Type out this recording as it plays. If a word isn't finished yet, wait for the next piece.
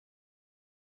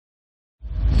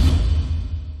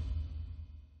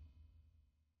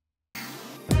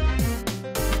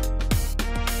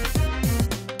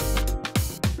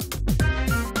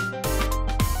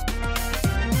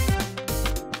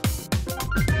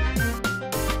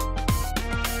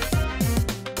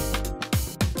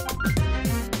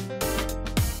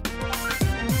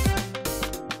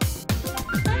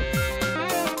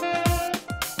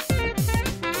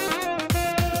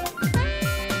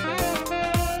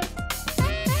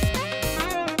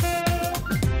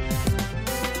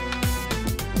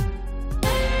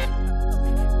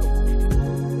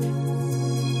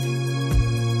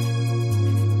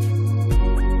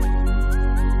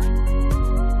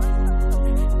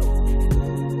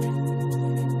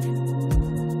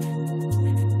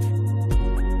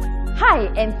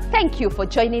and thank you for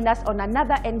joining us on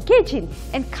another engaging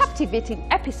and captivating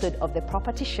episode of The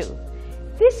Property Show.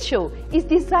 This show is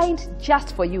designed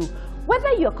just for you,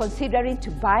 whether you're considering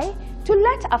to buy, to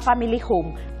let a family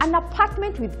home, an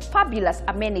apartment with fabulous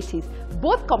amenities,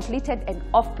 both completed and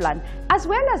off-plan, as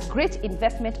well as great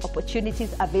investment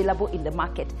opportunities available in the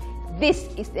market. This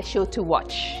is the show to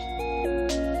watch.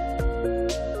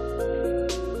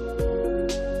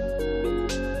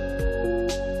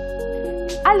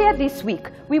 Earlier this week,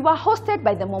 we were hosted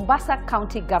by the Mombasa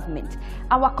County Government.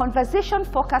 Our conversation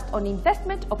focused on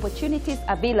investment opportunities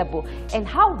available and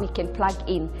how we can plug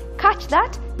in. Catch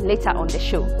that later on the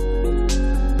show.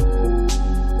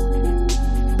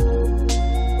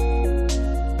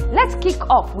 Let's kick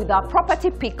off with our property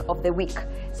pick of the week.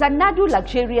 Xanadu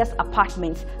Luxurious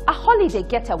Apartments, a holiday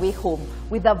getaway home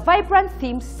with a vibrant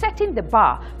theme setting the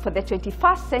bar for the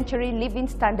 21st century living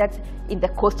standards in the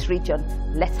coast region.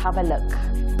 Let's have a look.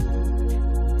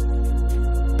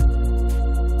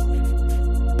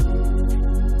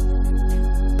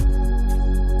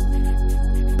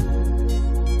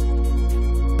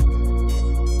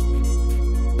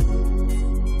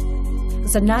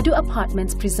 Xanadu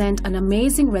Apartments present an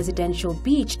amazing residential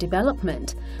beach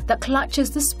development that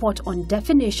clutches the spot on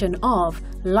definition of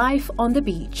life on the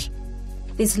beach.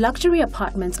 These luxury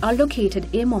apartments are located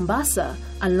in Mombasa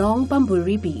along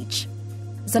Bamburi Beach.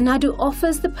 Xanadu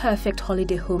offers the perfect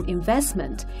holiday home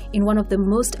investment in one of the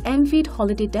most envied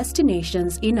holiday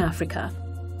destinations in Africa.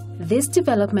 This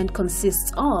development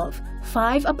consists of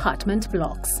 5 apartment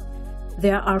blocks.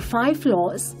 There are 5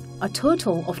 floors, a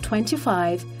total of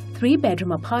 25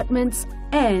 3-bedroom apartments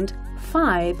and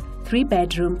 5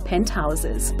 3-bedroom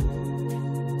penthouses.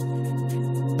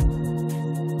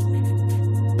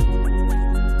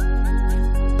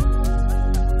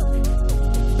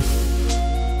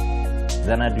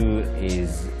 Xanadu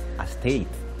is a state.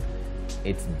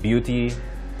 It's beauty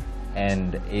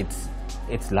and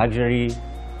it's luxury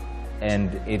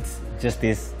and it's just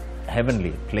this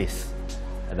heavenly place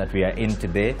that we are in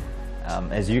today.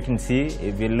 As you can see,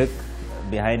 if you look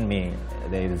behind me,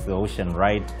 there is the ocean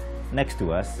right next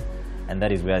to us, and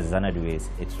that is where Xanadu is.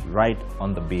 It's right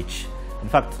on the beach. In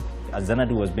fact, as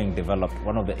Xanadu was being developed,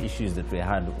 one of the issues that we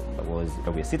had was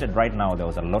that we're seated right now, there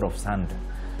was a lot of sand,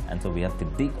 and so we had to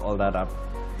dig all that up,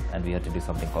 and we had to do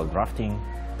something called drafting,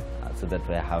 so that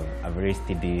we have a very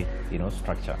steady,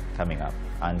 structure coming up.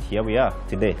 And here we are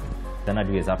today.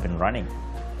 Xanadu is up and running.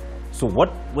 So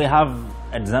what we have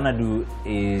at Xanadu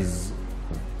is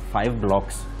 5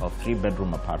 blocks of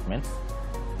 3-bedroom apartments,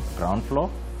 ground floor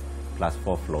plus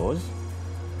 4 floors,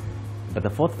 but the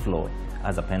 4th floor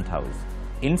has a penthouse.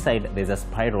 Inside there's a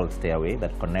spiral stairway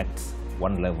that connects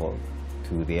one level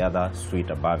to the other suite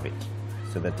above it,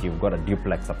 so that you've got a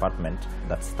duplex apartment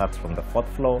that starts from the 4th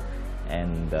floor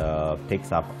and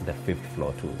takes up the 5th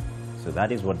floor too. So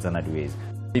that is what Xanadu is.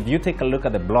 If you take a look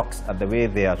at the blocks, at the way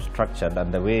they are structured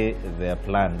and the way they are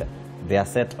planned, they are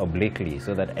set obliquely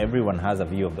so that everyone has a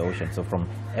view of the ocean. So from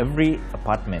every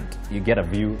apartment, you get a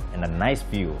view and a nice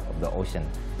view of the ocean.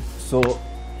 So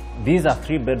these are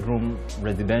 3-bedroom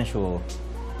residential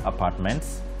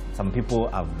apartments. Some people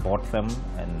have bought them,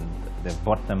 and they've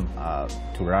bought them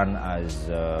to run as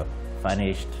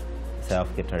furnished,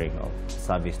 self-catering or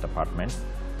serviced apartments,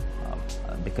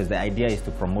 because the idea is to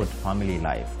promote family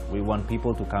life. We want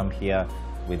people to come here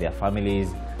with their families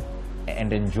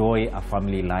and enjoy a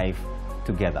family life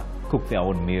together, cook their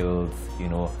own meals,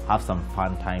 have some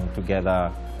fun time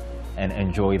together and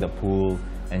enjoy the pool,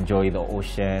 enjoy the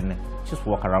ocean, just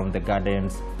walk around the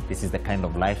gardens. This is the kind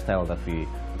of lifestyle that we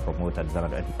promote at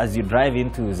Xanadu. As you drive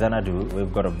into Xanadu,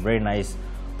 we've got a very nice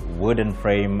wooden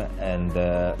frame and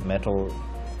metal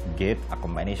gate, a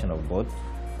combination of both,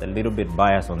 a little bit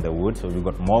biased on the wood, so we've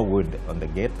got more wood on the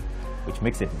gate, which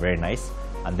makes it very nice.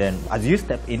 And then as you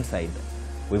step inside,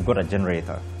 we've got a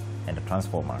generator and a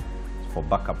transformer for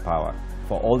backup power.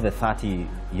 For all the 30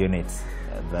 units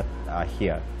that are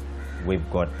here, we've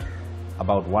got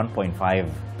about 1.5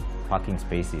 parking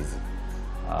spaces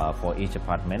for each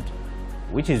apartment,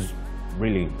 which is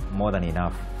really more than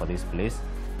enough for this place.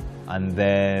 And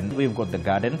then we've got the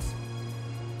gardens.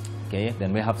 Okay,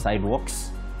 then we have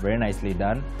sidewalks, very nicely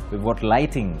done. We've got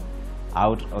lighting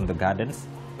out on the gardens.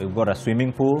 We've got a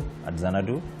swimming pool at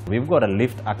Xanadu. We've got a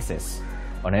lift access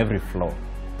on every floor,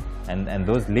 and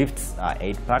those lifts are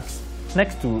 8 packs.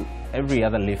 Next to every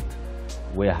other lift,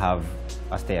 we have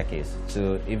a staircase.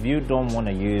 So if you don't want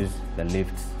to use the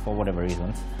lifts for whatever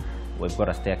reasons, we've got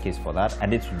a staircase for that,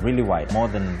 and it's really wide, more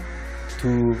than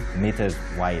 2 meters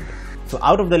wide. So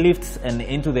out of the lifts and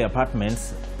into the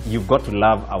apartments, you've got to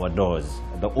love our doors.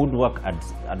 The woodwork at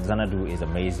Xanadu is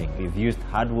amazing. We've used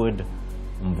hardwood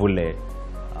mvule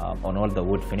on all the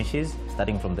wood finishes,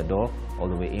 starting from the door all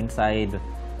the way inside,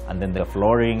 and then the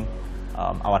flooring,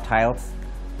 our tiles,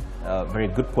 very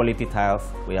good quality tiles.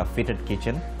 We have fitted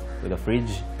kitchen with a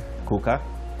fridge, cooker,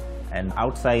 and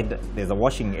outside there's a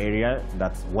washing area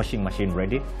that's washing machine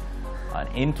ready. And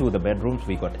into the bedrooms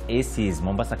we got ACs.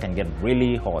 Mombasa can get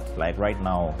really hot, like right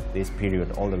now, this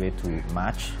period all the way to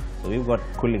March. So we've got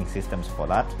cooling systems for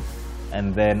that.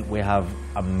 And then we have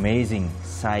amazing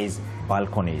size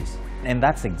balconies. And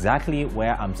that's exactly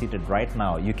where I'm seated right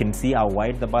now. You can see how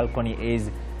wide the balcony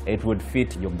is. It would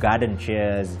fit your garden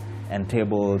chairs and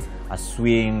tables, a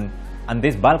swing. And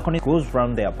this balcony goes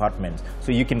around the apartment.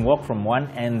 So you can walk from one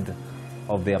end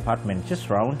of the apartment just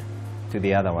round to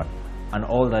the other one. And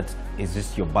all that is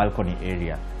just your balcony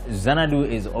area. Xanadu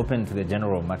is open to the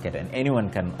general market, and anyone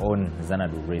can own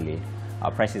Xanadu really.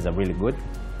 Our prices are really good.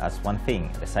 That's one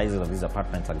thing. The sizes of these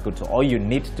apartments are good. So all you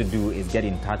need to do is get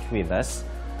in touch with us,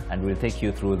 and we'll take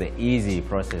you through the easy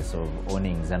process of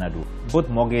owning Xanadu. Both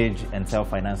mortgage and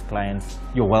self-finance clients,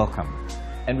 you're welcome.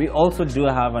 And we also do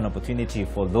have an opportunity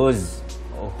for those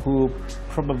who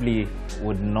probably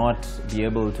would not be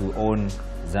able to own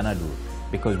Xanadu,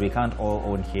 because we can't all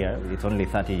own here. It's only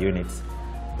 30 units.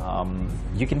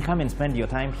 You can come and spend your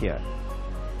time here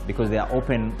because they are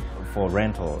open for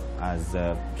rental as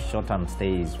short-term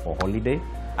stays for holiday.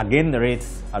 Again, the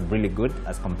rates are really good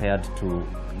as compared to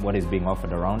what is being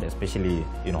offered around, especially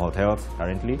in hotels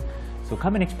currently. So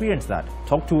come and experience that.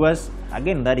 Talk to us.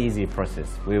 Again, that easy process.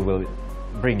 We will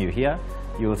bring you here.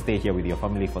 You will stay here with your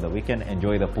family for the weekend,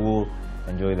 enjoy the pool,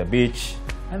 enjoy the beach,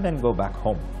 and then go back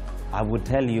home. I would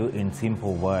tell you in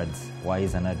simple words, why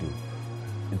Xanadu?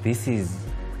 This is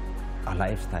a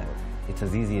lifestyle. It's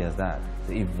as easy as that.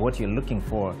 So if what you're looking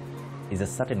for is a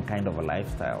certain kind of a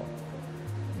lifestyle,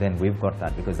 then we've got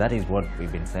that, because that is what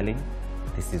we've been selling.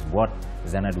 This is what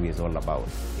Xanadu is all about.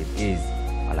 It is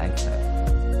a lifestyle.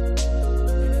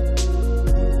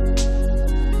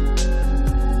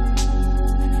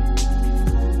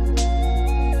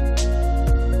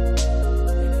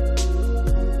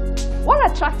 What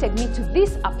attracted me to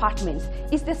these apartments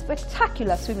is the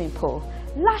spectacular swimming pool,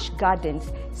 lush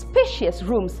gardens, spacious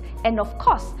rooms, and of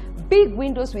course, big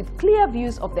windows with clear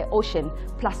views of the ocean,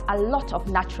 plus a lot of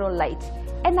natural light,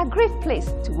 and a great place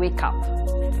to wake up.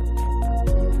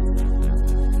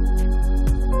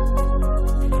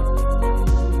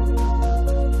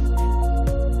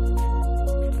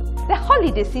 The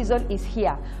holiday season is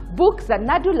here. Book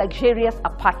Xanadu luxurious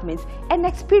apartments and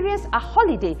experience a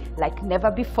holiday like never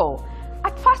before.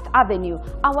 At First Avenue,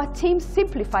 our team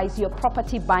simplifies your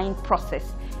property buying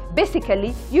process.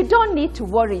 Basically, you don't need to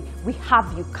worry, we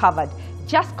have you covered.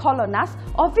 Just call on us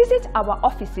or visit our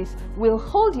offices. We'll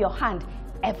hold your hand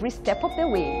every step of the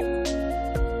way.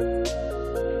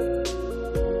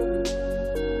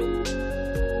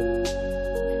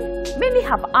 Many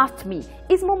have asked me,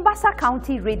 is Mombasa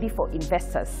County ready for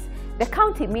investors? The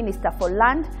County Minister for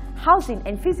Land, Housing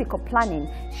and Physical Planning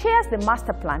shares the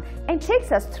master plan and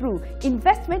takes us through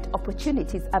investment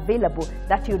opportunities available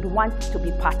that you'd want to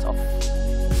be part of.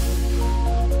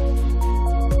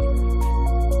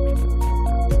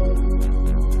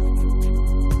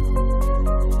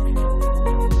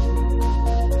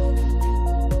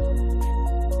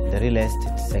 The real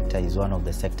estate sector is one of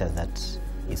the sectors that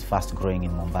is fast growing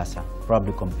in Mombasa,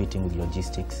 probably competing with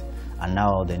logistics and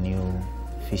now the new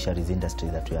fisheries industry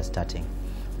that we are starting.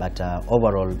 But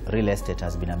overall, real estate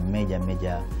has been a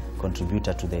major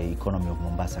contributor to the economy of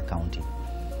Mombasa County.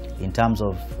 In terms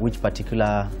of which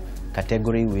particular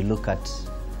category we look at,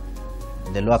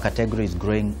 the lower category is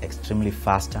growing extremely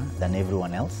faster than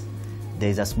everyone else. There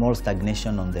is a small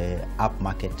stagnation on the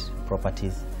upmarket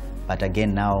properties, but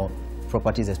again now,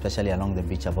 properties especially along the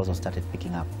beach have also started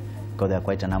picking up because there are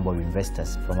quite a number of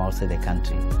investors from outside the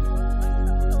country.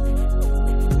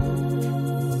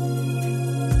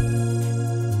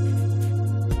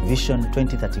 Vision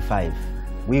 2035.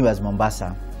 We as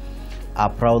Mombasa are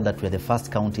proud that we are the first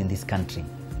county in this country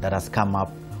that has come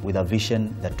up with a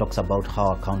vision that talks about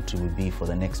how our country will be for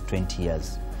the next 20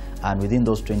 years. And within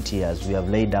those 20 years, we have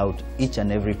laid out each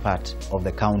and every part of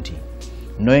the county,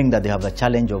 knowing that they have the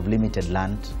challenge of limited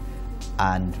land,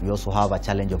 and we also have a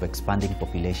challenge of expanding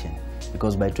population.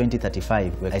 Because by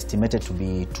 2035, we're estimated to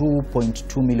be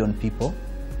 2.2 million people,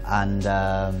 and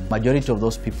majority of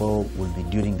those people will be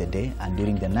during the day, and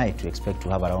during the night we expect to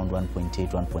have around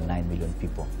 1.8, 1.9 million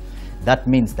people. That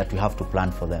means that we have to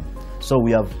plan for them. So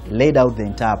we have laid out the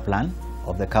entire plan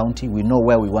of the county. We know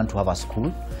where we want to have a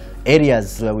school,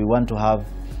 areas where we want to have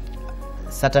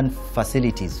certain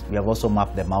facilities. We have also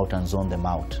mapped them out and zoned them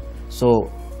out.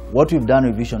 So what we've done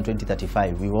with Vision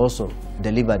 2035, we've also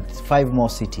delivered 5 more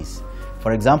cities.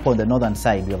 For example, on the northern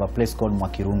side, we have a place called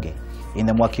Mwakirunge. In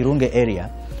the Mwakirunge area,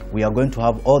 we are going to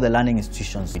have all the learning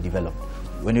institutions we develop.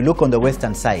 When you look on the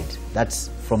western side, that's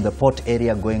from the port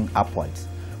area going upwards.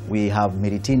 We have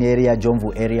Miritini area,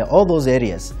 Jomvu area, all those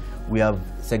areas, we have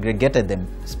segregated them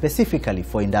specifically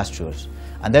for industrials.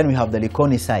 And then we have the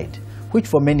Likoni side, which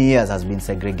for many years has been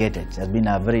segregated, has been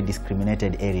a very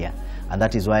discriminated area. And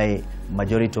that is why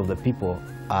majority of the people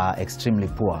are extremely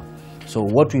poor. So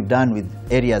what we've done with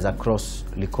areas across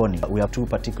Likoni, we have 2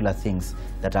 particular things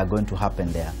that are going to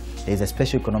happen there. There is a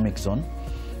special economic zone,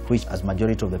 which as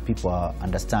majority of the people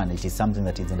understand, it is something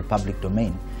that is in the public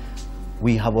domain.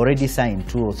 We have already signed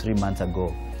 2 or 3 months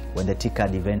ago when the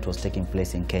TICAD event was taking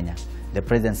place in Kenya. The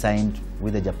president signed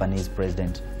with the Japanese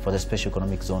president for the special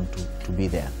economic zone to be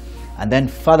there. And then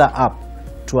further up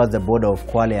towards the border of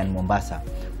Kwale and Mombasa,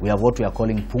 we have what we are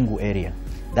calling Pungu area.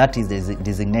 That is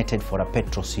designated for a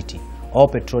petro city. All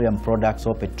petroleum products,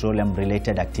 all petroleum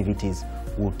related activities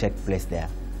will take place there.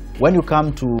 When you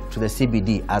come to the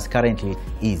CBD as currently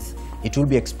is, it will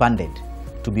be expanded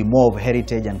to be more of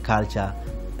heritage and culture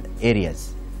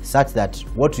areas, such that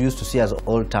what you used to see as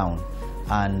Old Town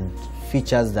and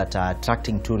features that are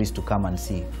attracting tourists to come and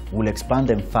see, will expand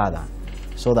them further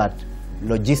so that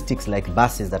logistics like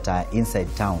buses that are inside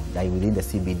town, like within the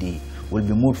CBD, will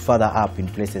be moved further up in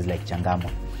places like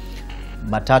Changamwe.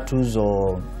 Matatus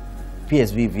or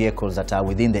PSV vehicles that are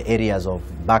within the areas of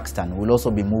Buxton will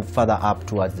also be moved further up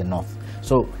towards the north.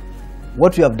 So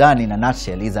what we have done in a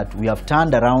nutshell is that we have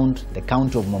turned around the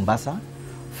county of Mombasa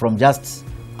from just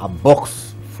a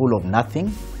box full of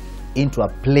nothing into a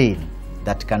plane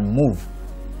that can move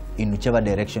in whichever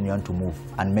direction you want to move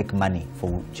and make money for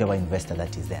whichever investor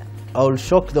that is there. I will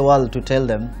shock the world to tell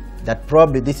them that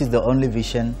probably this is the only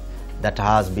vision that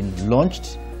has been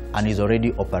launched and is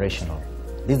already operational.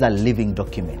 This is a living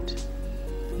document.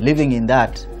 Living in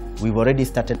that, we've already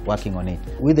started working on it.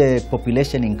 With the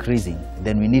population increasing,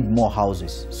 then we need more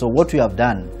houses. So what we have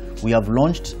done, we have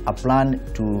launched a plan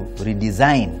to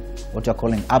redesign what we are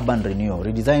calling urban renewal,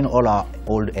 redesign all our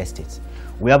old estates.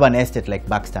 We have an estate like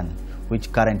Buxton,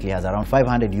 which currently has around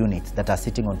 500 units that are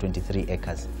sitting on 23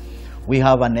 acres. We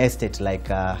have an estate like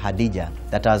Hadija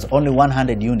that has only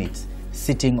 100 units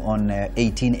sitting on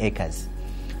 18 acres.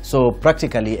 So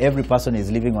practically every person is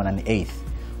living on an eighth,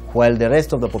 while the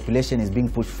rest of the population is being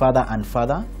pushed further and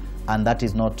further, and that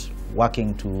is not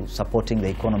working to supporting the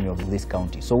economy of this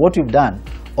county. So what we've done,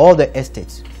 all the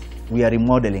estates, we are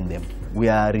remodeling them, we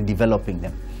are redeveloping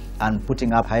them and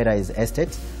putting up high-rise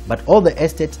estates, but all the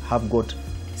estates have got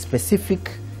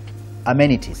specific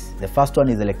amenities. The first one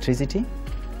is electricity,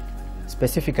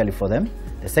 specifically for them.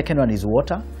 The second one is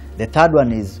water. The third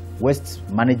one is waste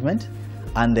management.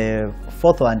 And the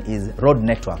fourth one is road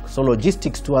network. So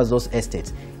logistics towards those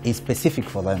estates is specific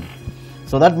for them.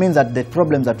 So that means that the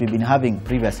problems that we've been having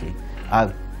previously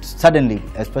are suddenly,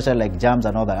 especially like jams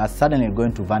and all that, are suddenly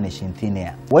going to vanish in thin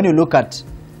air. When you look at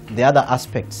the other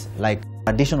aspects, like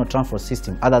additional transport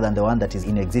system other than the one that is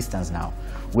in existence now,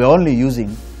 we're only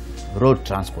using road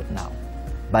transport now.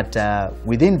 But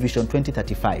within Vision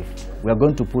 2035, we are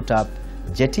going to put up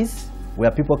jetties where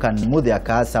people can move their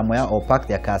cars somewhere or park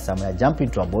their cars somewhere, jump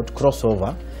into a boat, cross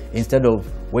over, instead of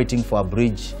waiting for a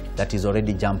bridge that is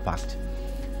already jam-packed.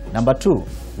 Number 2,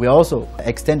 we are also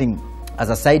extending as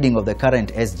a siding of the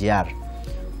current SGR.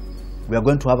 We are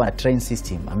going to have a train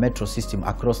system, a metro system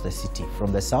across the city,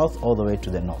 from the south all the way to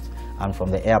the north, and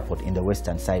from the airport in the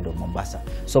western side of Mombasa.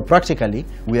 So practically,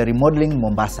 we are remodeling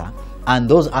Mombasa, and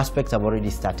those aspects have already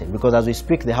started, because as we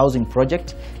speak, the housing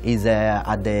project is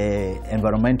at the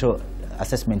environmental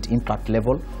assessment impact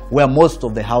level, where most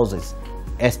of the houses,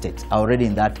 estates, are already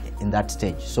in that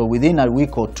stage. So within a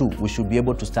week or 2, we should be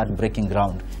able to start breaking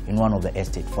ground in one of the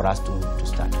estates for us to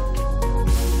start.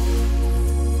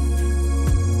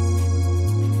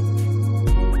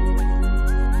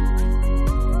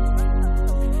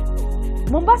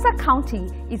 Mombasa County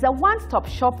is a one-stop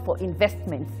shop for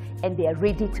investments, and they are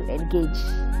ready to engage.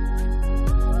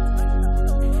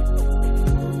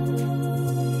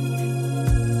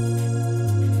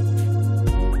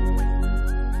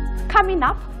 Coming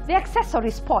up, the accessory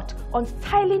spot on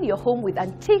styling your home with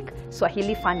antique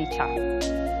Swahili furniture.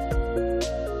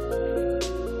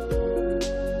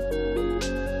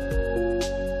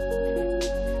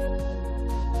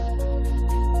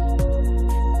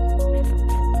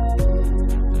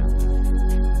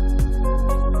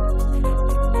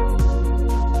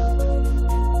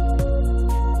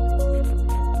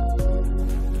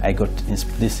 I got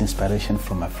this inspiration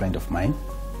from a friend of mine,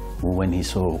 who, when he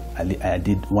saw I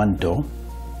did one door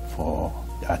for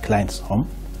a client's home,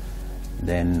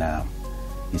 Then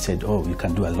he said, oh, you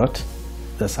can do a lot.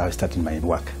 That's how I started my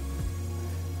work.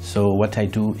 So what I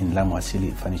do in Lamu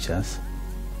Asili Furnitures,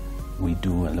 we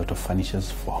do a lot of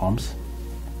furnitures for homes,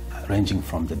 ranging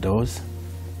from the doors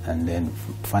and then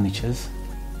furnitures,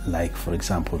 like for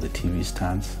example the TV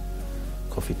stands,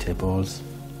 coffee tables,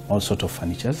 all sorts of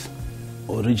furnitures.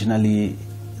 Originally,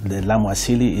 the Lamu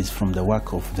Asili is from the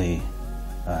work of the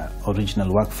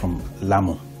original work from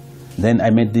Lamu. Then I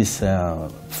made this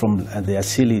from the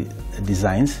Asili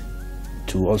designs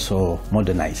to also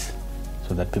modernize,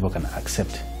 so that people can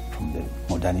accept from the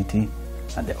modernity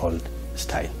and the old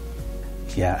style.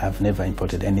 Yeah, I've never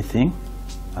imported anything.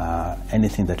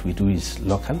 Anything that we do is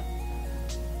local.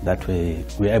 That way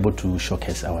we're able to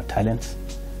showcase our talents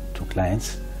to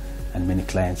clients, and many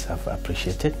clients have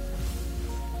appreciated.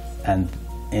 And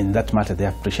in that matter, they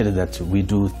appreciated that we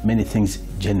do many things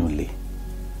genuinely.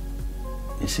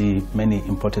 You see, many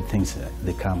imported things,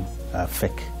 they come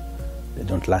fake. They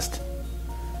don't last.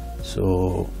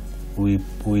 So we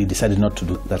decided not to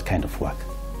do that kind of work.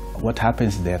 What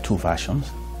happens, there are two versions.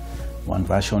 One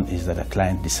version is that a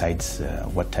client decides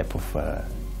what type of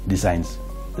designs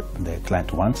the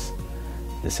client wants.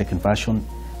 The second version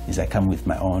is I come with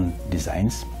my own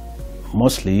designs.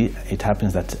 Mostly it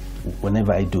happens that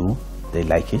whenever I do, they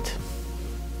like it,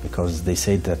 because they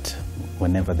say that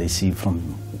whenever they see from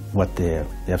what they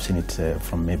have seen it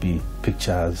from maybe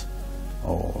pictures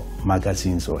or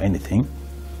magazines or anything,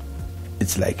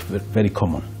 it's like very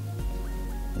common,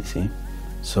 you see.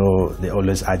 So they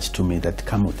always urge to me that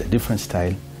come with a different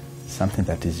style, something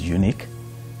that is unique.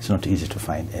 It's not easy to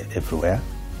find everywhere.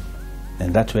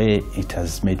 And that way it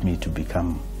has made me to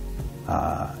become,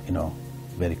 you know,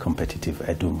 very competitive.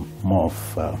 I do more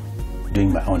of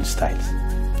doing my own styles.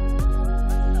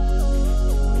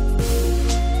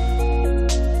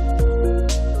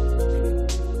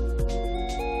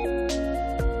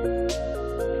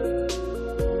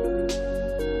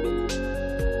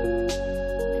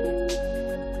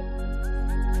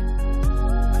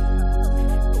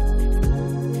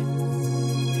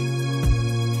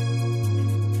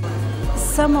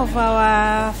 Some of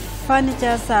our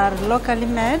furnitures are locally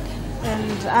made,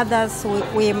 and others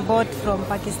we import from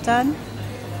Pakistan,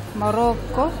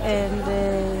 Morocco,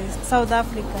 and South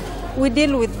Africa. We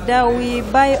deal with dough. We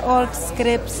buy old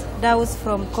scraps, doughs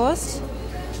from coast.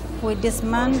 We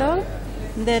dismantle,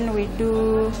 then we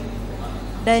do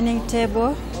dining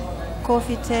table,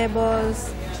 coffee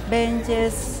tables,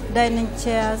 benches, dining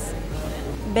chairs,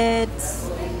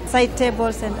 beds, side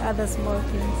tables, and other small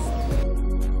things.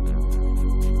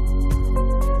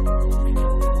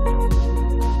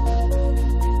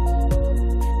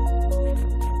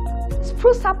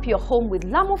 Spruce up your home with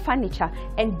Lamu furniture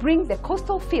and bring the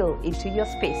coastal feel into your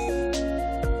space.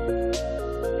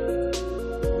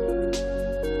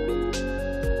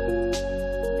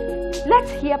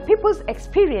 Let's hear people's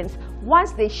experience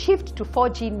once they shift to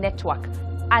 4G network.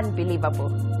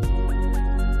 Unbelievable.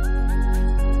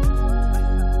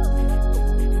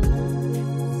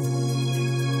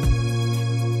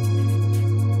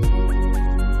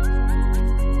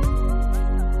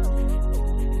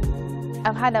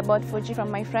 I've heard about 4G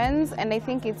from my friends, and I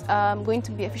think it's going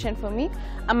to be efficient for me.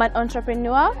 I'm an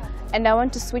entrepreneur, and I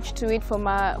want to switch to it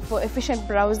for efficient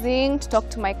browsing, to talk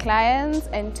to my clients,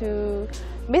 and to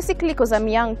basically, because I'm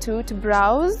young too, to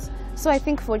browse. So I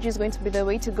think 4G is going to be the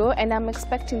way to go, and I'm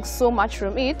expecting so much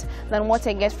from it than what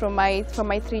I get from my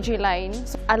 3G line.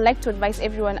 So I'd like to advise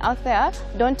everyone out there,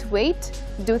 don't wait,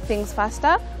 do things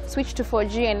faster, switch to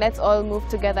 4G, and let's all move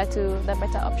together to the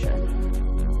better option.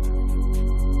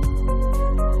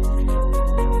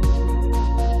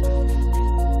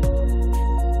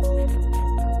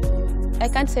 I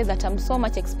can't say that I'm so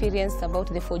much experienced about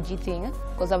the 4G thing,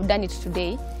 because I've done it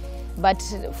today. But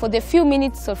for the few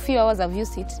minutes or few hours I've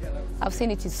used it, I've seen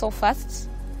it is so fast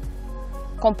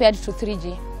compared to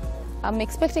 3G. I'm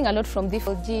expecting a lot from the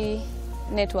 4G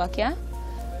network, yeah?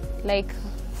 Like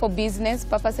for business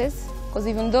purposes, because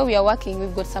even though we are working,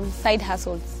 we've got some side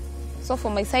hustles. So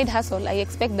for my side hustle, I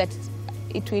expect that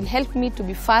it will help me to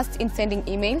be fast in sending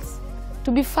emails,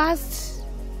 to be fast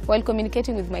while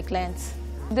communicating with my clients.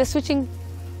 The switching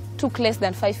took less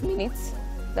than 5 minutes.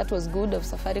 That was good of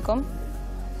Safaricom.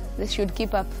 They should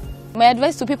keep up. My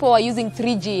advice to people who are using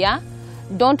 3G, yeah?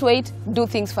 Don't wait, do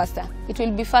things faster. It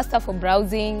will be faster for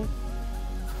browsing,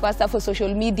 faster for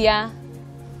social media.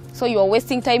 So you are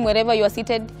wasting time wherever you are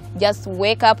seated. Just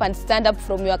wake up and stand up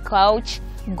from your couch.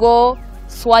 Go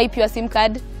swipe your SIM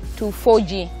card to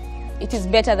 4G. It is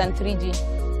better than 3G.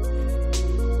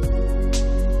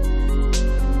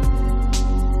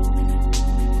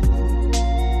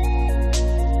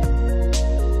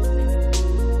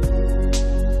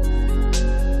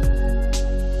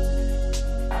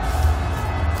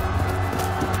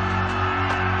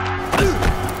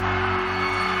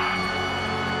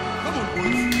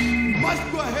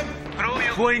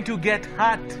 going to get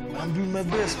hurt. I'm doing my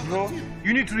best, bro.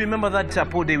 You need to remember that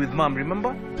chapeau day with mom,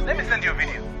 remember? Let me send you a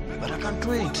video. But I can't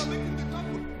wait.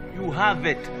 You have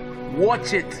it.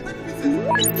 Watch it.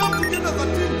 Let's come together as a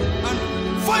team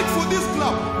and fight for this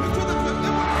club. Make sure that we're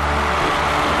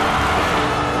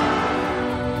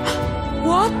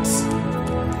What?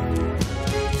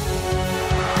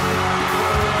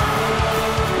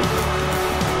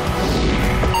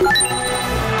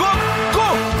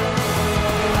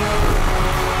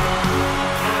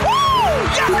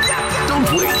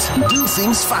 Don't wait. Do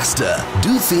things faster.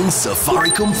 Do things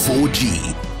Safaricom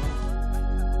 4G.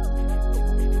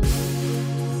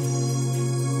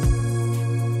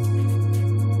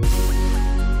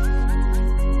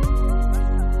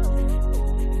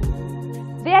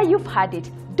 There you've had it.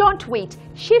 Don't wait.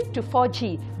 Shift to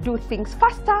 4G. Do things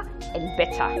faster and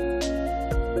better.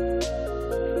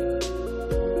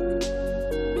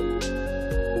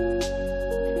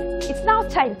 It's now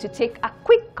time to take a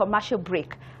quick commercial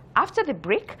break. After the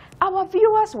break, our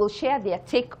viewers will share their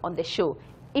take on the show.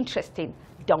 Interesting.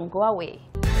 Don't go away.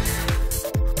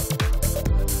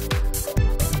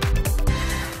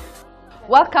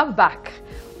 Welcome back.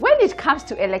 When it comes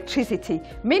to electricity,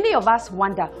 many of us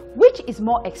wonder which is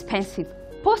more expensive,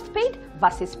 postpaid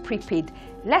versus prepaid.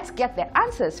 Let's get the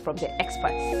answers from the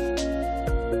experts.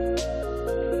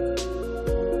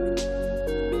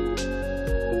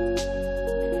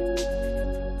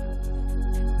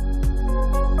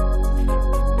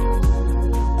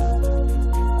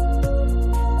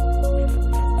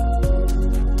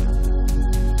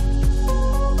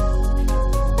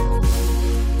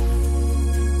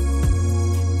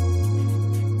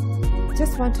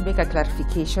 Just want to make a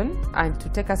clarification and to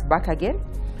take us back again.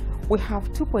 We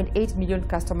have 2.8 million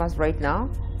customers right now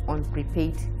on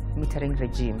prepaid metering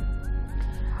regime.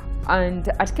 And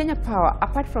at Kenya Power,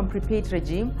 apart from prepaid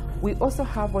regime, we also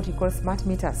have what we call smart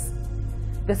meters.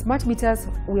 The smart meters,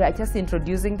 we are just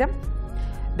introducing them.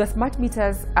 The smart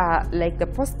meters are like the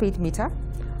postpaid meter,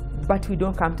 but we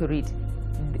don't come to read.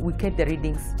 We keep the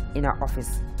readings in our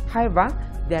office. However,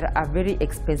 they're a very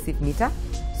expensive meter,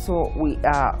 so we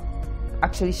are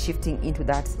actually shifting into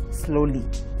that slowly.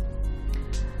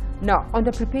 Now, on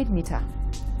the prepaid meter,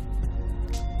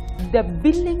 the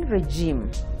billing regime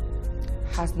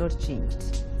has not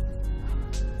changed.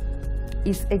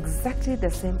 It's exactly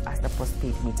the same as the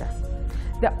postpaid meter.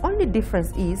 The only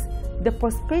difference is the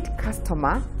postpaid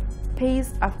customer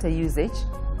pays after usage,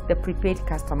 the prepaid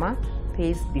customer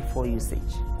pays before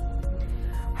usage.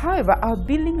 However, our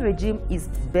billing regime is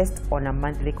based on a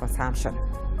monthly consumption.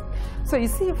 So you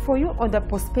see, for you on the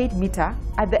postpaid meter,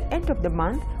 at the end of the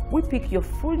month, we pick your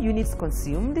full units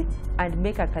consumed and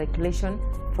make a calculation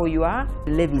for your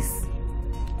levies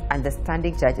and the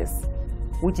standing charges,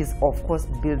 which is of course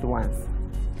billed once.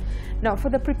 Now for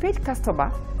the prepaid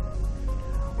customer,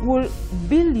 we'll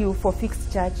bill you for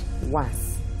fixed charge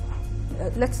once.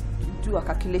 Let's do a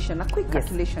calculation, a quick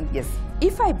calculation. Yes.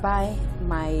 If I buy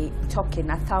my token,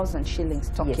 1,000 shillings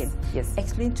token, yes.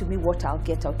 Explain to me what I'll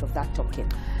get out of that token.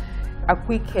 A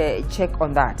quick check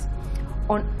on that.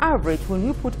 On average, when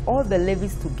we put all the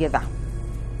levies together,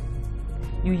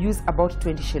 you use about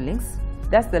 20 shillings.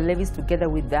 That's the levies together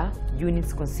with the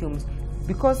units consumed.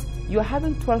 Because you're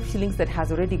having 12 shillings that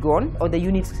has already gone on the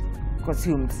units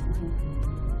consumed.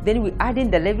 Then we add in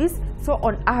the levies. So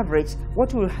on average,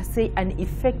 what we'll say an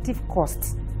effective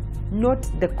cost, not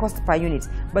the cost per unit,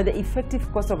 but the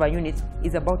effective cost of a unit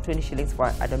is about 20 shillings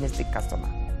for a domestic customer.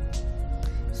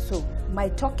 So my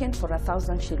token for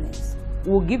 1,000 shillings.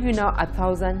 We'll give you now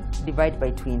 1,000 divided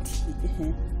by 20.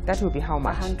 That will be how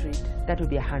much? 100. That will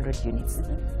be 100 units.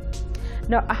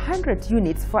 Now 100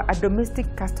 units for a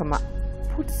domestic customer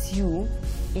puts you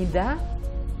in the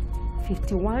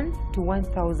 51 to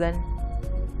 1,000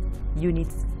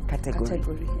 units category.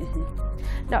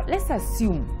 Now let's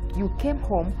assume you came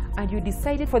home and you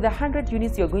decided for the 100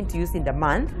 units you're going to use in the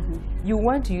month, you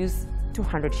want to use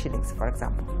 200 shillings, for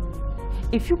example.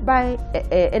 If you buy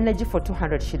energy for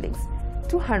 200 shillings,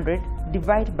 200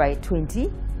 divided by 20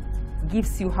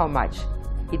 gives you how much?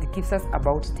 It gives us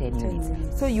about 10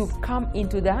 units. So you've come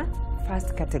into the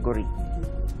first category.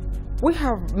 We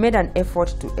have made an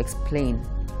effort to explain,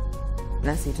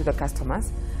 Nancy, to the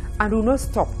customers, and will not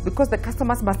stop because the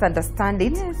customers must understand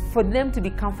it for them to be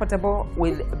comfortable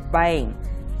with buying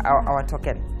our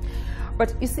token.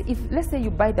 But you see, if let's say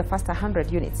you buy the first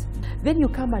 100 units, then you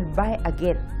come and buy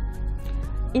again.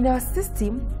 In our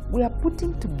system, we are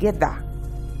putting together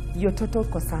your total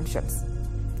consumptions.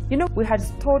 You know, we had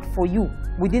stored for you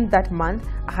within that month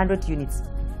 100 units.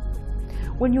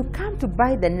 When you come to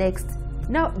buy the next,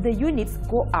 now the units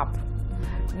go up.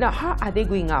 Now, how are they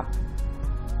going up?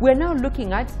 we're now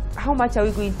looking at how much are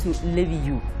we going to levy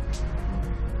you.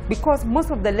 Because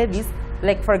most of the levies,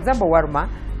 like for example Warma,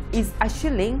 is a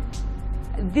shilling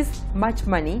this much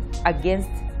money against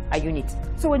a unit.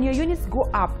 So when your units go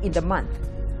up in the month,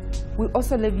 we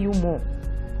also levy you more.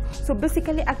 So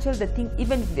basically, actually the thing,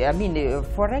 even, I mean, the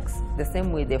Forex, the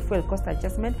same way the fuel cost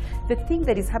adjustment, the thing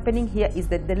that is happening here is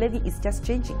that the levy is just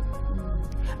changing.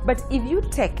 But if you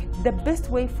take the best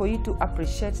way for you to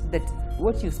appreciate that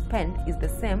what you spend is the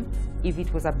same, if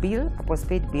it was a bill, a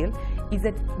postpaid bill, is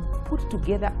that put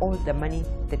together all the money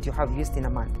that you have used in a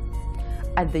month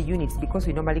and the units, because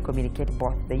we normally communicate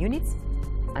both the units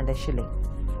and the shilling.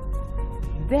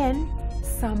 Then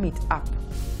sum it up.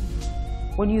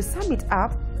 When you sum it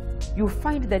up, you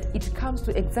find that it comes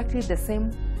to exactly the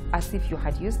same as if you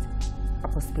had used a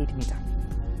postpaid meter.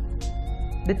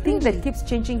 The thing that keeps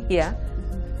changing here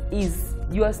is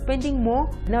you are spending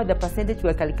more. Now the percentage you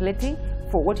are calculating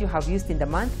for what you have used in the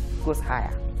month goes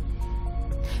higher.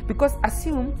 Because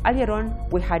assume earlier on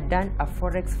we had done a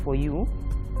Forex for you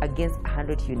against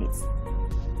 100 units.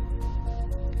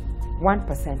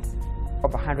 1%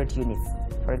 of 100 units,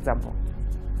 for example.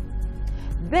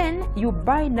 Then you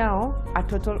buy now a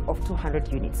total of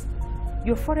 200 units.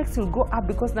 Your Forex will go up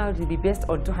because now it will be based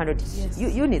on 200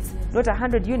 units, not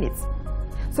 100 units.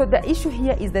 So the issue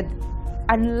here is that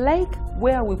unlike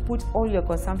where we put all your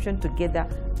consumption together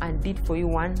and did for you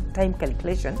one-time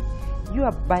calculation, you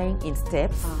are buying in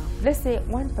steps. Let's say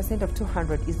 1% of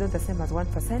 200 is not the same as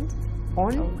 1%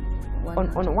 on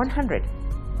 100.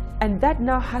 And that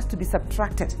now has to be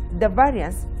subtracted. The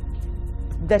variance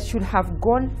that should have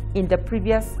gone in the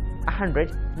previous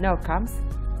 100 now comes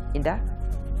in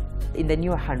the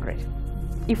new 100.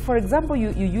 If, for example,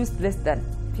 you used less than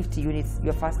 50 units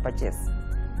your first purchase,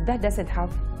 that doesn't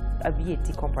have a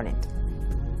VAT component.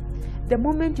 The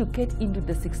moment you get into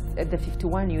the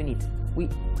 51 unit, we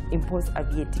impose a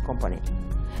VAT component.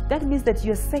 That means that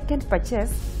your second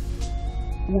purchase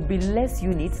will be less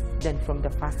units than from the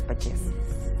first purchase.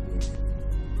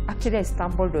 Actually, I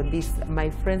stumbled on this. My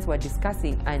friends were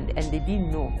discussing and they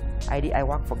didn't know I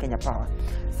work for Kenya Power.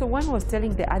 So one was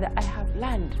telling the other, I have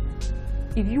learned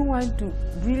if you want to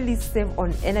really save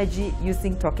on energy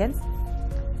using tokens,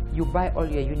 you buy all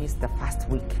your units the first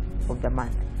week of the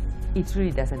month. It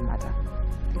really doesn't matter.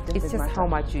 It's just how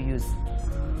much you use.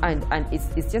 And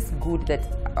it's just good that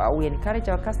we encourage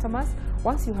our customers,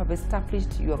 once you have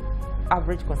established your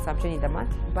average consumption in the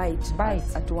month, buy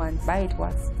it at once. Buy it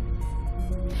once.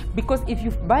 Because if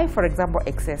you buy, for example,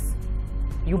 excess,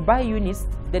 you buy units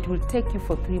that will take you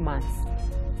for 3 months.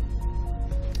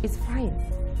 It's fine.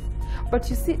 But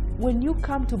you see, when you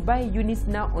come to buy units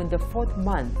now on the 4th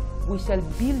month, we shall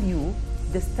bill you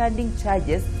the standing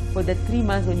charges for the 3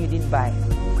 months when you didn't buy.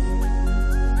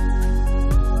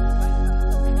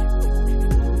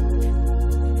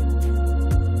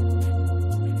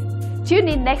 Tune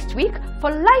in next week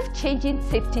for life-changing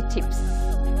safety tips.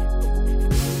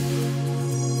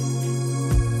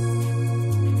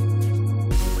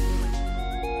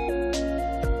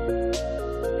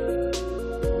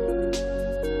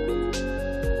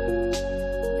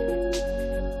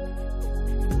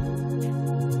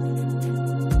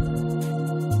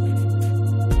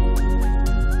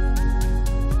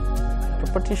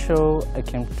 Property show, I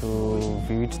came to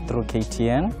view it through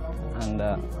KTN, and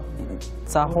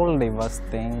it's a whole diverse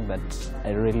thing that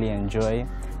I really enjoy.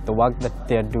 The work that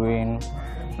they're doing,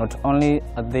 not only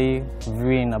are they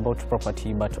viewing about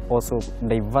property, but also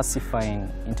diversifying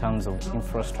in terms of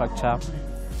infrastructure,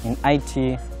 in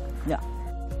IT. Yeah,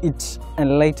 it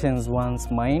enlightens one's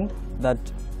mind that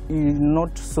you're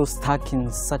not so stuck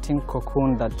in certain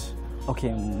cocoon that,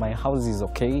 okay, my house is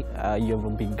okay, you have a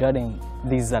big garden.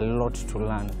 There's a lot to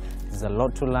learn. There's a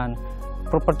lot to learn.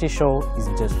 Property show is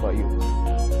just for you.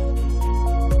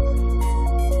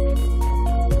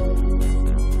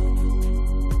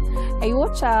 I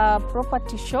watch a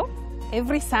property show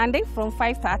every Sunday from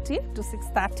 5:30 to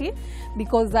 6:30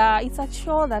 because it's a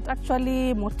show that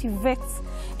actually motivates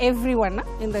everyone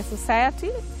in the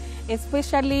society,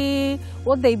 especially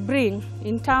what they bring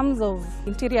in terms of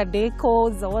interior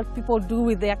decors, or what people do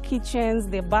with their kitchens,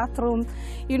 their bathrooms.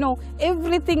 You know,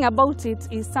 everything about it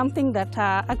is something that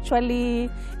actually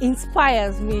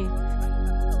inspires me.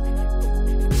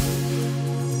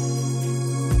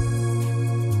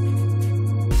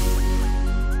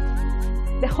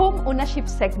 The home ownership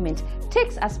segment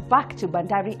takes us back to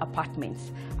Bandari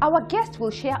Apartments. Our guest will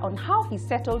share on how he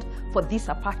settled for these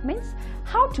apartments,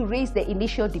 how to raise the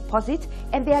initial deposit,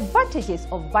 and the advantages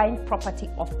of buying property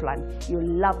off-plan. You'll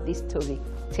love this story.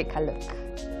 Take a look.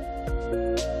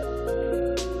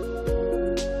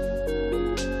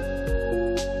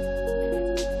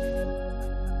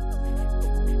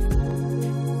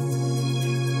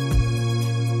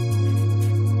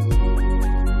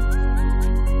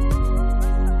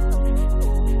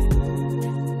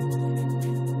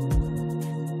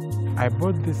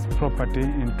 bought this property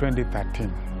in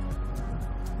 2013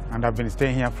 and I've been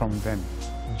staying here from then,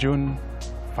 June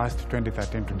 1st,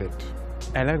 2013 to date.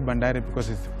 I like Bandari because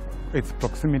it's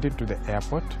proximity to the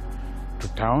airport, to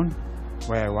town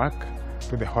where I work,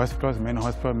 to the hospitals, main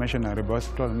hospital, missionary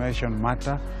hospital, mission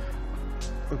matter,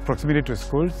 proximity to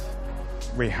schools.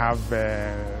 We have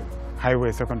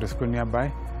Highway Secondary School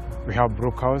nearby. We have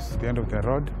Brook House, the end of the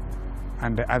road,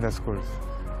 and the other schools.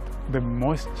 The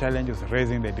most challenge is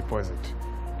raising the deposit.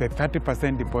 The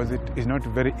 30% deposit is not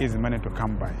very easy money to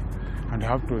come by. And you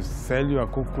have to sell your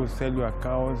cuckoo, sell your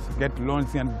cows, get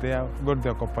loans here and there, go to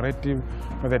the cooperative.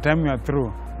 By the time you are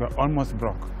through, you're almost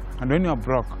broke. And when you're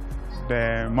broke,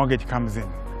 the mortgage comes in.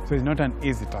 So it's not an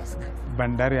easy task.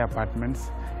 Bandari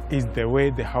Apartments is the way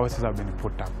the houses have been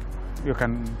put up. You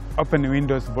can open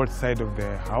windows both sides of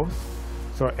the house,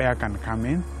 so air can come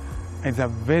in. It's a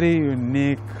very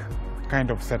unique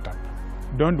kind of setup.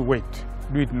 Don't wait,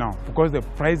 do it now, because the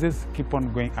prices keep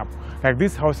on going up. Like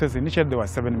these houses, initially they were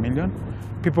 7 million.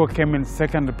 People came in,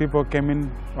 second people came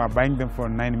in, were buying them for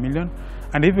 9 million.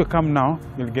 And if you come now,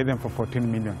 you'll get them for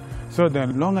 14 million. So the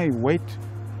longer you wait,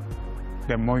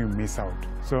 the more you miss out.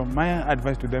 So my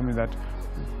advice to them is that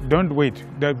don't wait,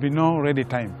 there'll be no ready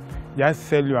time. Just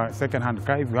sell your second-hand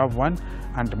car if you have one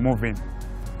and move in.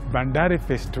 Bandari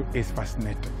Phase 2 is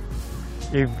fascinating.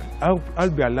 If I'll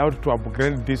be allowed to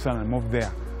upgrade this one and move there,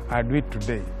 I'll do it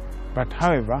today. But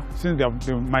however, since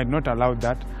they might not allow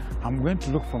that, I'm going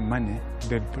to look for money,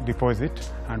 the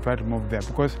deposit, and try to move there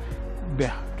because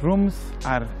the rooms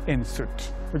are en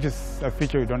suite, which is a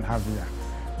feature we don't have here.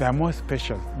 They are more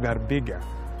special, they are bigger,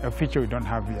 a feature we don't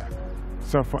have here.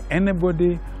 So for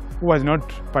anybody who has not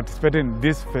participated in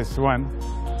this Phase 1,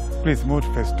 please move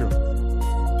to Phase 2.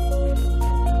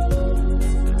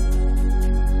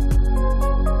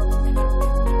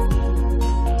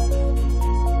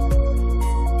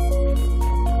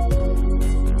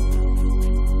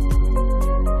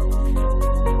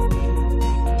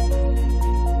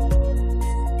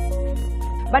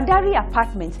 Bandari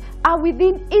Apartments are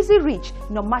within easy reach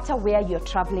no matter where you're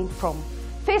traveling from.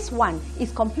 Phase 1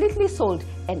 is completely sold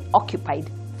and occupied.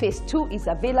 Phase 2 is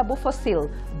available for sale.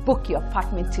 Book your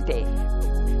apartment today.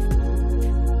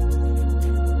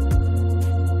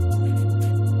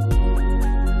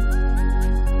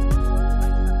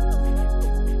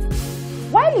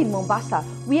 While in Mombasa,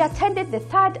 we attended the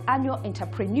 3rd Annual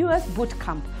Entrepreneurs Boot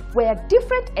Camp, where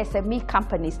different SME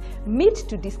companies meet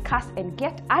to discuss and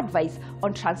get advice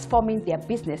on transforming their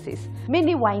businesses.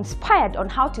 Many were inspired on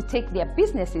how to take their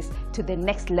businesses to the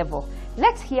next level.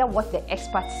 Let's hear what the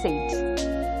experts said.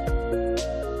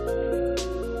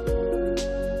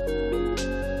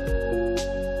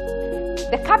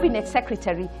 The Cabinet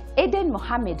Secretary, Aden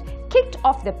Mohammed, kicked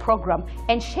off the program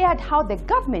and shared how the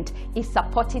government is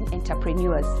supporting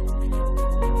entrepreneurs.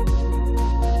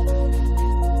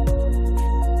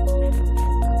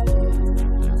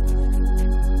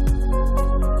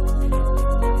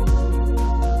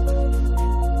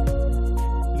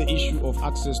 The issue of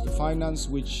access to finance,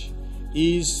 which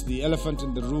is the elephant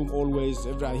in the room always.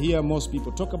 I hear most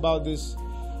people talk about this.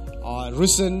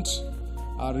 Recent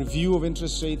review of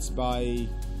interest rates by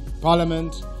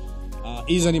Parliament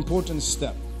is an important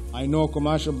step. I know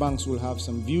commercial banks will have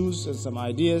some views and some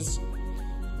ideas,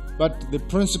 but the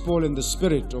principle and the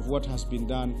spirit of what has been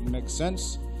done makes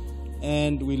sense.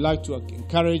 And we like to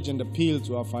encourage and appeal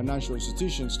to our financial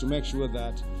institutions to make sure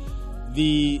that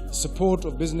the support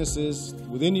of businesses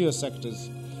within your sectors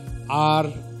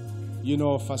are,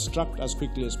 fast-tracked as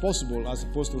quickly as possible, as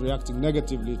opposed to reacting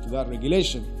negatively to that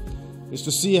regulation, is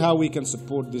to see how we can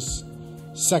support this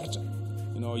sector.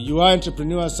 You are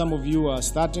entrepreneurs, some of you are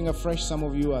starting afresh, some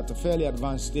of you are at a fairly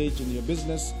advanced stage in your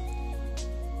business.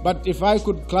 But if I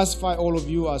could classify all of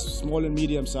you as small and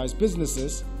medium-sized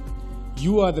businesses,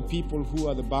 you are the people who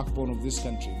are the backbone of this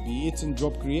country, be it in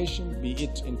job creation, be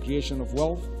it in creation of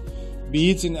wealth, be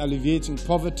it in alleviating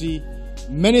poverty,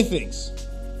 many things.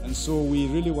 And so we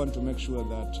really want to make sure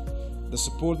that the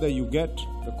support that you get,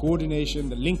 the coordination,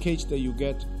 the linkage that you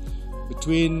get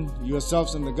between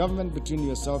yourselves and the government, between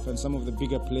yourself and some of the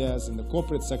bigger players in the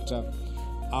corporate sector,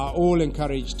 are all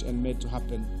encouraged and made to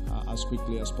happen as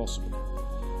quickly as possible.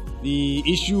 The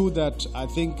issue that I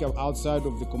think outside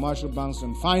of the commercial banks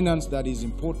and finance that is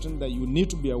important, that you need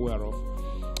to be aware of,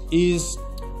 is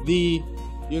the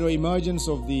emergence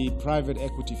of the private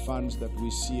equity funds that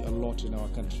we see a lot in our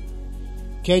country.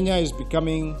 Kenya is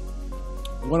becoming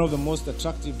one of the most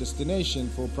attractive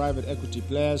destinations for private equity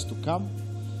players to come.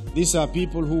 These are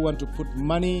people who want to put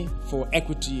money for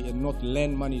equity and not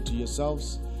lend money to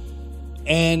yourselves.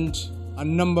 And a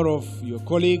number of your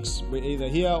colleagues, either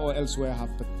here or elsewhere, have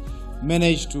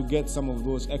manage to get some of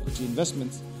those equity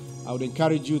investments, I would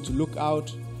encourage you to look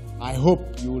out. I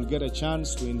hope you will get a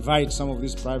chance to invite some of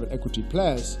these private equity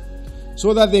players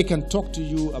so that they can talk to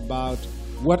you about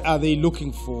what are they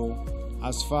looking for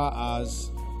as far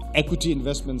as equity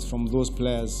investments from those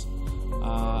players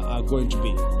are going to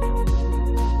be.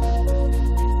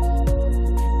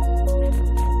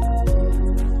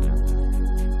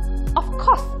 Of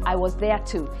course, I was there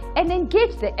too and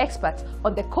engaged the experts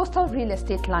on the coastal real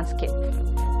estate landscape.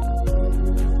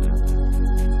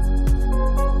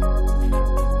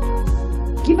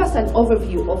 Give us an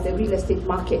overview of the real estate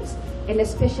markets, and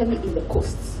especially in the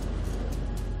coasts.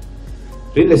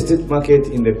 Real estate market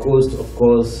in the coast, of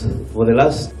course, for the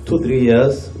last 2-3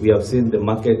 years, we have seen the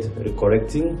market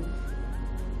recorrecting.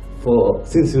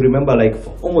 Since you remember, like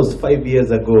almost 5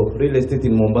 years ago, real estate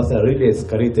in Mombasa really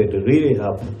escalated, really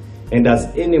up. And as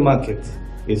any market,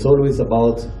 it's always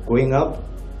about going up,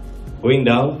 going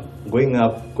down, going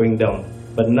up, going down.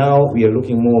 But now we are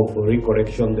looking more for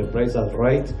recorrection. The prices are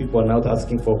right. People are now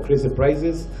asking for crazy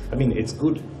prices. I mean, it's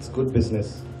good. It's good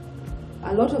business.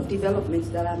 A lot of developments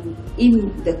that are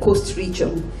in the coast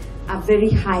region are very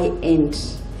high end.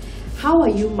 How are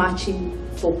you matching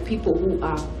for people who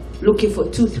are looking for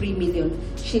 2-3 million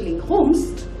shilling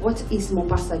homes? What is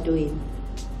Mombasa doing?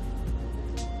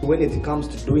 When it comes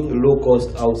to doing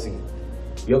low-cost housing,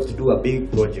 you have to do a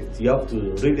big project. You have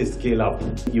to really scale up.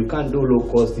 You can't do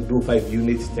low-cost, you do 5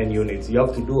 units, 10 units. You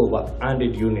have to do over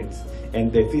 100 units.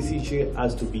 And the efficiency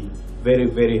has to be very,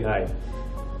 very high.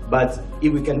 But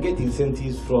if we can get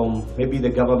incentives from maybe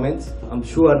the government, I'm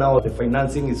sure now the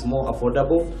financing is more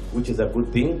affordable, which is a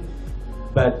good thing.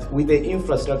 But with the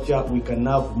infrastructure, we can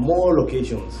have more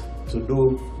locations to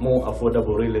do more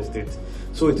affordable real estate.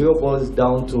 So it all boils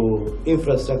down to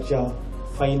infrastructure,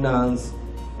 finance,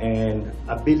 and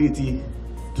ability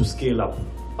to scale up.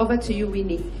 Over to you,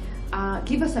 Winnie.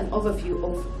 Give us an overview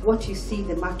of what you see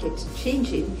the market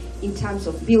changing in terms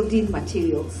of building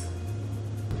materials.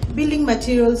 Building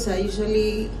materials are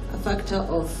usually a factor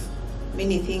of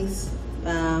many things,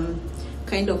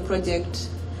 kind of project.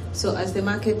 So as the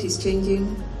market is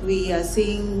changing, we are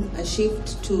seeing a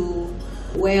shift to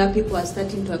where people are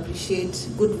starting to appreciate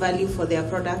good value for their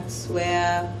products,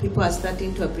 where people are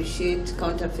starting to appreciate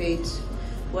counterfeit,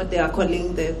 what they are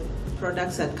calling the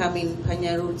products that come in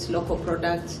panya roots, local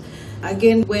products.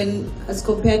 Again, as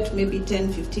compared to maybe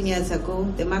 10-15 years ago,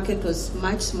 the market was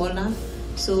much smaller.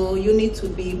 So units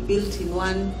would be built in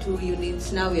 1-2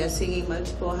 units. Now we are seeing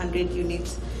multiple 100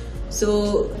 units.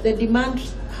 So the demand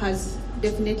has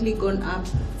definitely gone up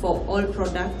for all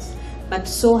products, but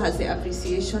so has the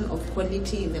appreciation of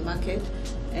quality in the market,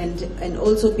 and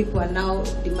also people are now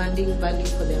demanding value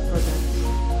for their products.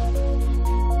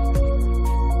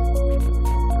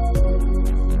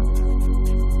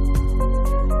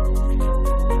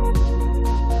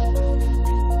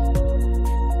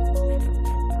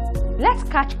 Let's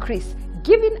catch Chris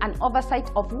giving an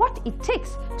oversight of what it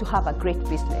takes to have a great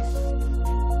business.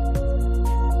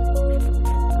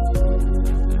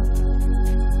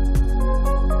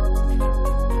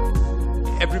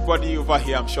 Everybody over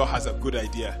here, I'm sure, has a good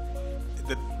idea.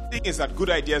 The thing is that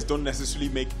good ideas don't necessarily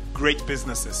make great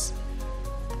businesses.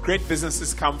 Great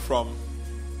businesses come from,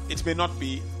 it may not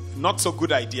be not so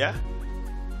good idea,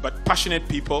 but passionate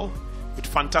people with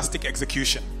fantastic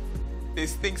execution.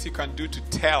 There's things you can do to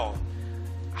tell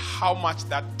how much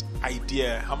that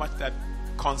idea, how much that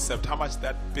concept, how much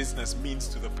that business means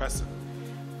to the person.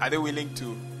 Are they willing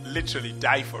to literally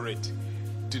die for it?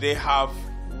 Do they have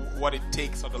what it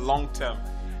takes on the long term?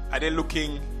 Are they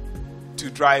looking to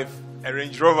drive a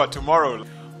Range Rover tomorrow?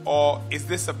 Or is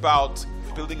this about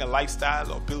building a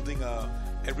lifestyle or building a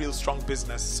real strong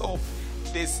business? So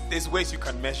there's ways you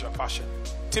can measure passion.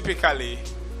 Typically,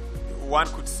 one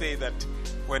could say that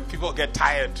when people get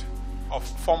tired of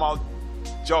formal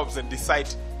jobs and decide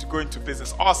to go into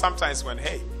business, or sometimes when,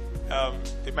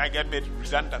 they might get made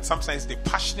redundant, sometimes they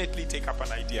passionately take up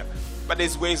an idea. But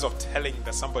there's ways of telling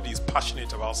that somebody is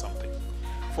passionate about something.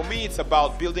 For me, it's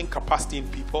about building capacity in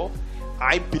people.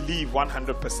 I believe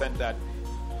 100% that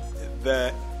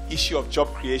the issue of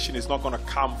job creation is not going to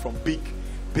come from big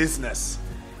business.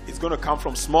 It's going to come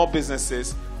from small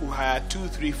businesses who hire 2,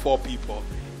 3, 4 people.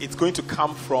 It's going to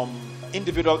come from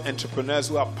individual entrepreneurs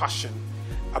who have passion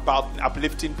about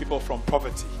uplifting people from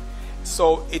poverty.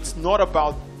 So it's not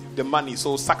about the money.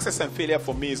 So success and failure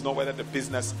for me is not whether the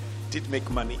business did make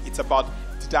money. It's about,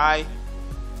 did I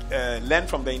learn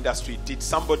from the industry? Did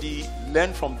somebody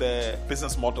learn from the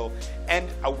business model? And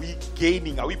are we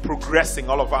gaining, are we progressing,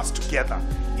 all of us together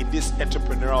in this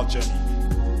entrepreneurial journey?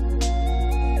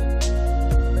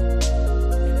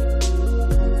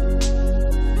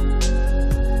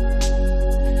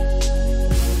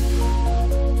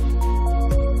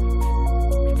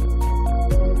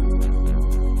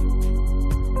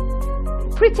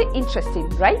 Pretty interesting,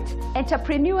 right?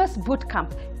 Entrepreneurs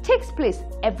Bootcamp takes place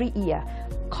every year.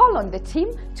 Call on the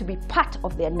team to be part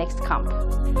of their next camp.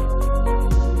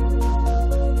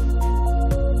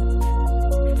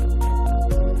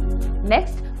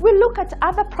 Next, we'll look at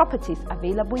other properties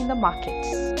available in the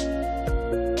market.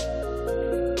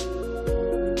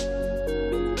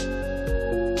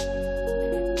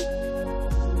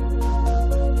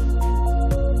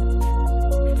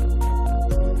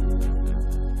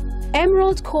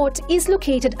 Emerald Court is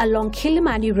located along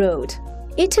Kilimani Road.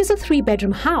 It is a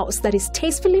 3-bedroom house that is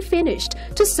tastefully finished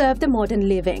to serve the modern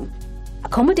living.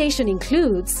 Accommodation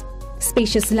includes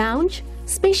spacious lounge,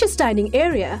 spacious dining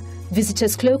area,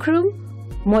 visitor's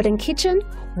cloakroom, modern kitchen,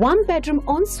 1-bedroom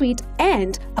ensuite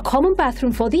and a common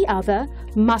bathroom for the other,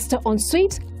 master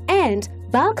ensuite and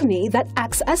balcony that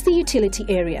acts as the utility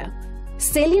area.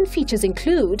 Salient features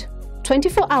include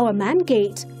 24-hour man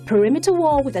gate, perimeter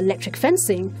wall with electric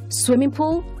fencing, swimming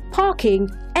pool, parking,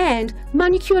 and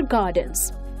manicured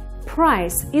gardens.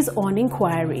 Price is on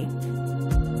inquiry.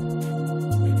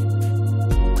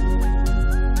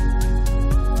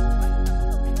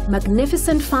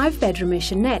 Magnificent 5-bedroom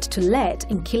maisonette to let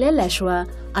in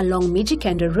Kileleshwa along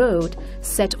Mijikenda Road,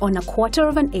 set on a 1/4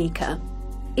 of an acre.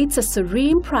 It's a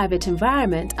serene private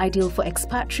environment ideal for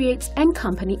expatriates and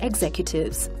company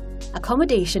executives.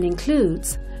 Accommodation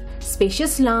includes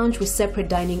spacious lounge with separate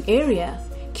dining area,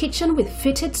 kitchen with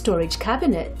fitted storage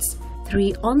cabinets,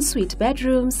 3 ensuite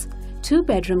bedrooms, 2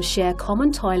 bedrooms share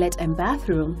common toilet and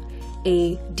bathroom,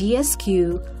 a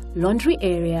DSQ, laundry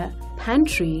area,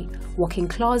 pantry, walk-in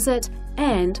closet,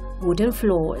 and wooden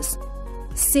floors.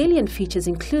 Salient features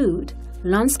include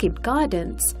landscaped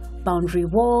gardens, boundary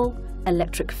wall,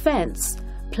 electric fence,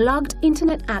 plugged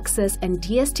internet access and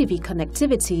DSTV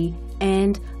connectivity,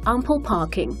 and ample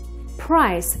parking.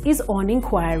 Price is on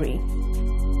inquiry.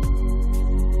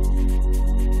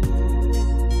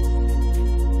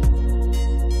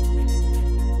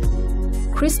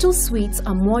 Crystal Suites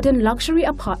are modern luxury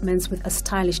apartments with a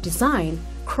stylish design,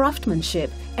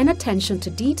 craftsmanship, and attention to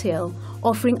detail,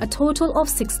 offering a total of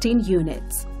 16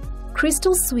 units.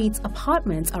 Crystal Suites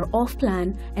apartments are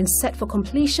off-plan and set for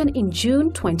completion in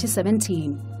June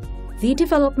 2017. The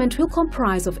development will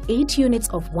comprise of 8 units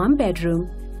of 1-bedroom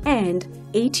and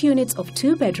 8 units of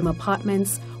 2-bedroom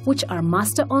apartments, which are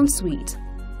master ensuite.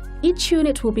 Each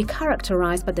unit will be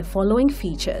characterized by the following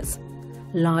features: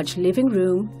 large living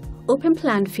room,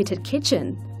 open-plan fitted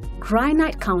kitchen,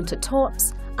 granite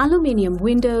countertops, aluminium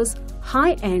windows,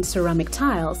 high-end ceramic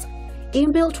tiles,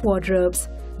 inbuilt wardrobes,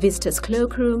 visitor's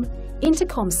cloakroom,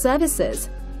 intercom services,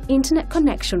 internet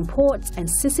connection ports and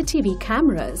CCTV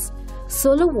cameras,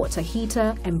 solar water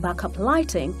heater and backup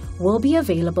lighting will be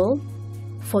available.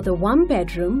 For the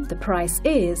 1-bedroom, the price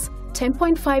is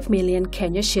 10.5 million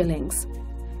Kenya shillings.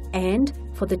 And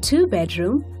for the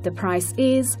 2-bedroom, the price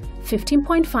is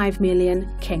 15.5 million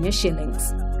Kenya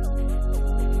shillings.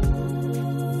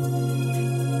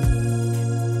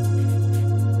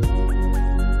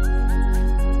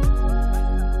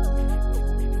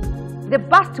 The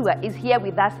bus tour is here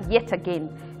with us yet again.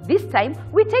 This time,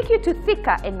 we take you to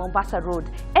Thika and Mombasa Road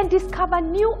and discover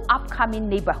new upcoming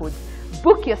neighborhoods.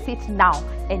 Book your seat now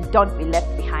and don't be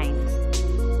left behind.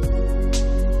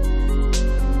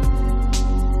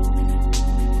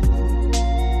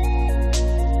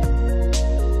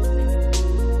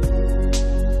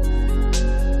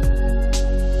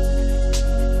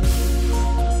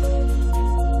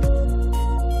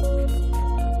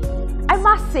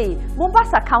 Say,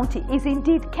 Mombasa County is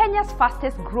indeed Kenya's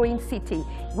fastest growing city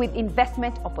with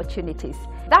investment opportunities.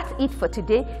 That's it for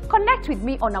today. Connect with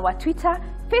me on our Twitter,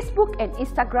 Facebook and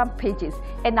Instagram pages,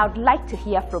 and I'd like to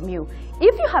hear from you.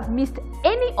 If you have missed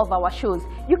any of our shows,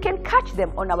 you can catch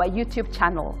them on our YouTube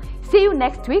channel. See you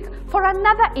next week for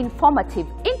another informative,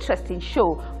 interesting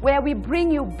show where we bring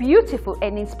you beautiful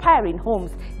and inspiring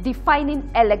homes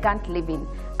defining elegant living.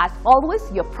 As always,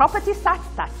 your property search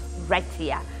starts right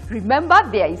here. Remember,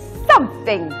 there is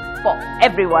something for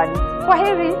everyone.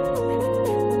 Kwaheri.